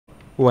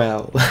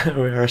Well,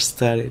 we are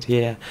started.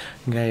 Yeah,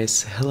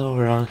 guys. Hello,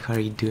 everyone. How are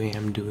you doing?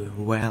 I'm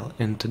doing well.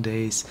 And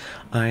today's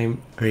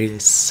I'm really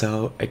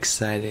so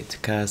excited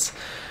because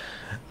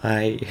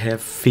I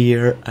have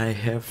fear. I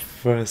have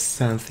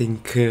something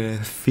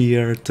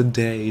fear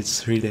today.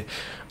 It's really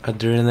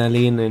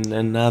adrenaline and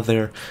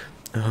another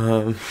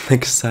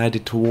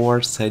excited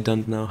words. I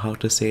don't know how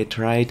to say it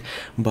right,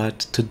 but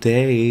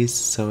today is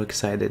so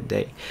excited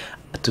day.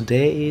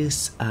 Today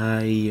is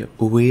I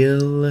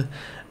will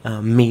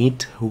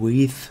meet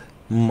with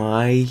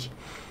my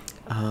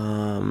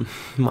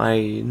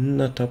my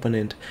not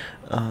opponent,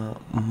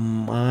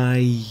 my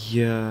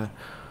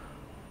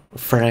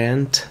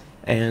friend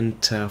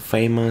and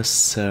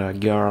famous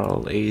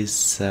girl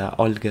is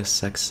Olga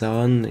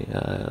Saxon,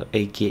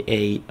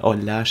 aka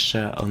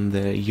Olasha on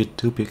the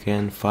YouTube. You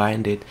can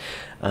find it,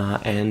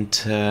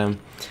 and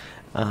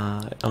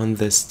on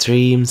the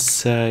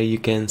streams you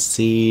can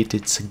see it.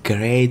 It's a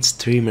great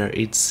streamer.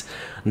 It's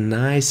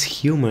nice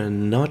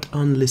human, not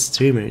only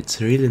streamer,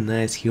 it's really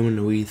nice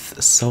human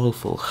with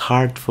soulful,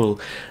 heartful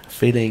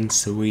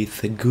feelings,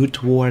 with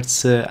good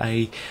words.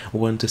 I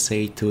want to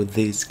say to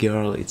this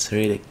girl, it's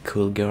really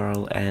cool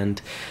girl,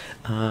 and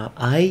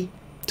I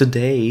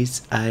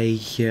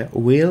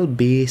will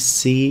be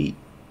see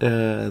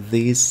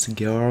this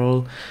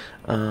girl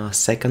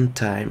second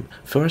time.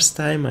 First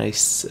time I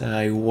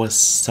was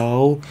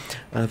saw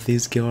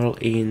this girl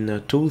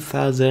in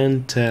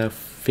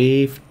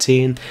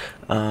 2015.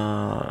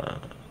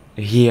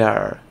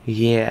 Here,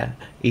 yeah,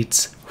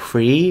 it's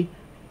three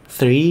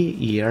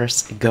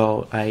years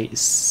ago I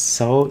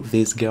saw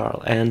this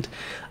girl, and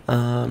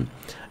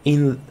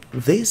in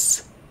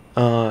this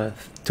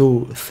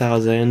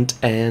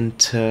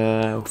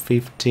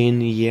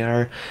 2015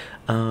 year,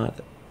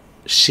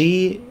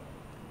 she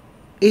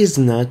is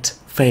not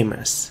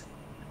famous.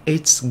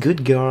 It's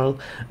good girl,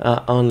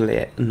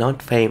 only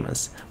not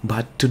famous.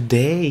 But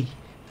today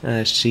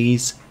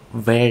she's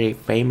very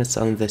famous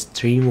on the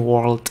stream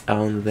world,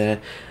 on the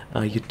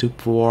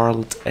YouTube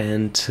world,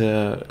 and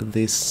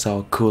this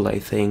so cool, I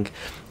think.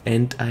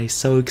 And I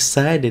so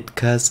excited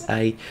because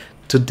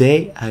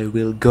today I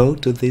will go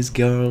to this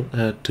girl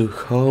to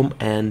home,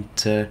 and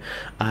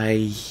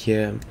I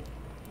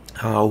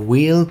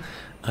will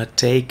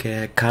take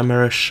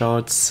camera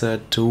shots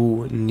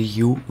to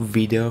new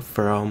video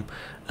from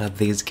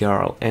this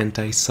girl. And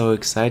I so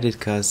excited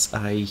because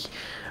I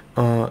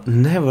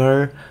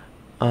never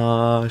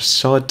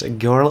shot a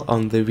girl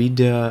on the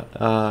video,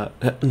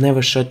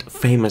 never shot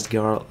famous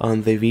girl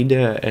on the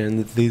video,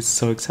 and this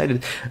so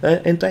excited.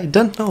 And I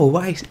don't know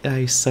why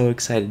I so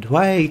excited,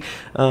 why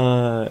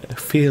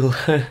feel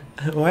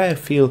why I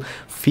feel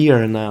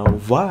fear now,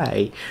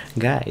 why,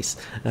 guys,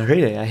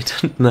 really I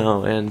don't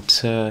know. And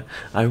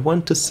I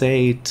want to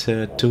say it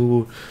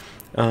to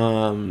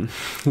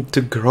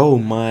grow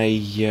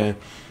my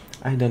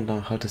I don't know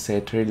how to say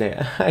it, really.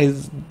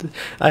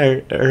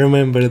 I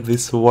remember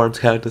this word,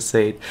 how to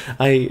say it.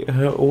 I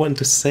want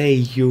to say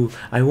you,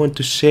 I want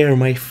to share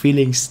my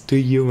feelings to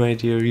you, my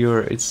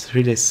dear. It's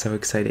really so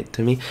excited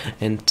to me,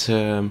 and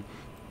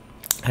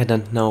I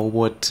don't know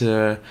what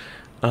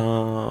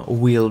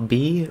will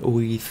be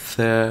with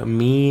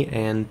me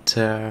and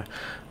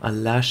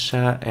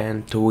Alasha,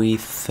 and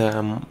with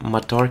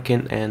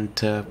Matorkin and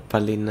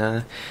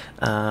Palina,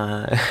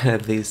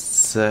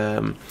 these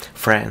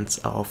friends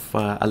of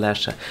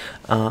Alasha,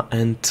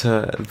 and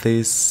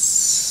this,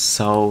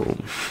 so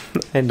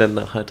I don't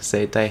know how to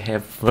say it. I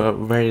have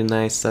very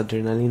nice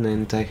adrenaline,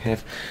 and I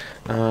have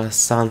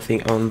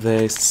something on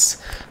this.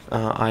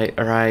 I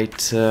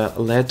write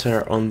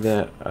letter on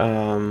the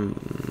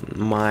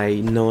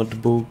my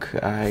notebook.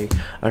 I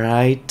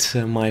write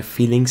my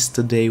feelings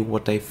today,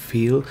 what I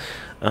feel.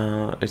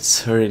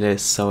 It's really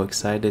so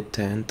excited,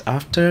 and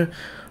after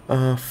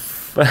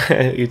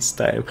it's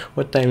time.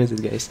 What time is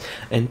it, guys?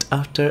 And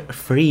after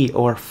 3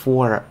 or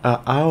 4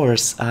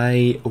 hours,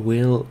 I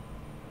will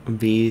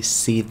be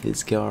see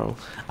this girl.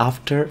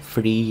 After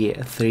 3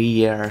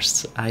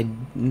 years, I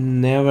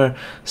never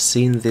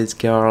seen this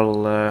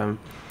girl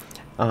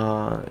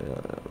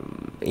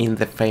in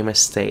the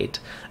famous state,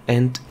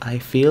 and I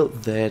feel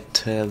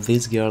that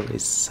this girl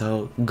is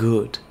so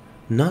good.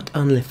 Not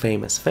only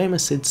famous,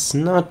 it's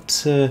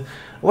not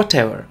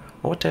whatever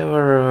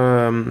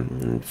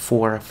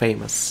for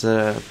famous.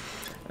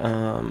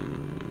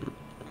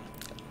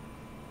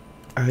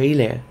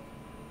 Really,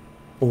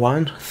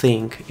 one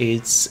thing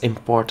is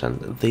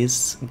important: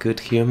 this good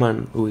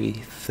human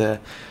with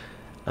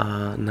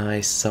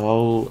nice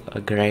soul, a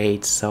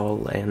great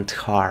soul and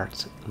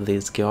heart.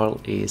 This girl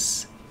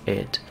is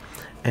it.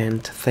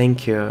 And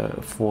thank you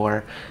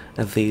for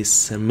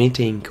this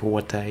meeting,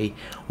 what I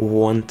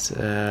want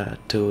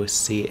to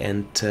see.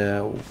 And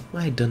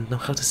I don't know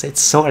how to say it,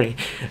 sorry,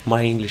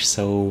 my English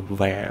so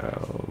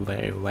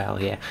very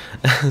well, yeah.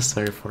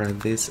 Sorry for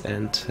this.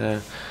 And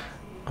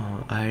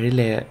I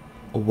really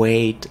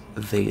wait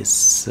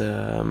this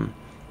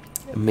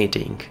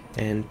meeting,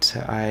 and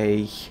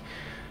I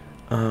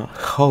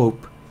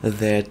hope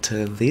that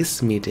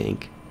this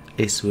meeting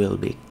will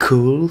be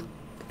cool,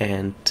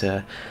 and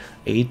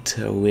it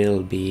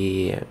will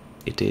be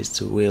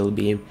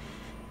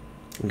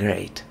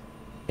great,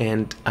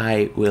 and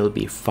I will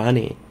be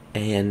funny,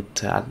 and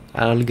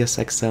Olga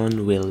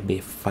Saxon will be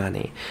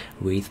funny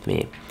with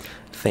me.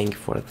 Thank you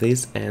for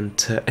this,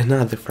 and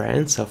another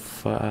friends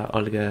of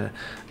Olga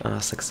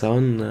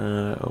Saxon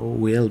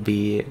will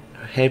be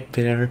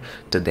happier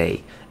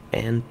today,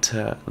 and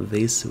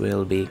this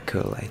will be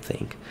cool, I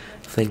think.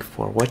 Thank you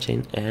for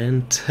watching,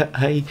 and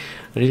I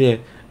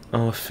really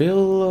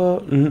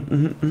feel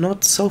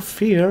not so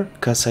fear,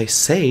 cause I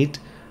said,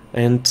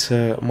 and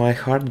my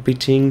heart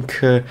beating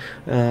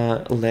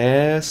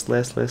less.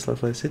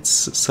 It's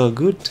so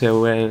good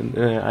when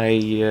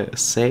I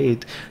say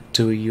it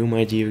to you,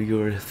 my dear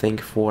viewer. Thank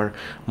you for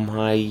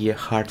my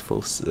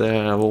heartful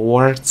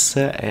words,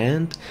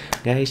 and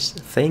guys,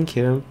 thank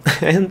you.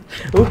 And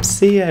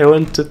oopsie, I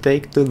want to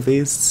take to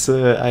this.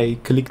 I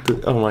clicked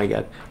to, oh my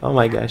god, oh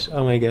my gosh,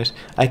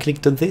 I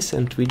clicked to this,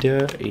 and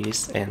video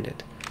is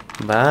ended.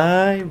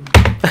 Bye.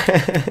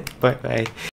 Bye bye.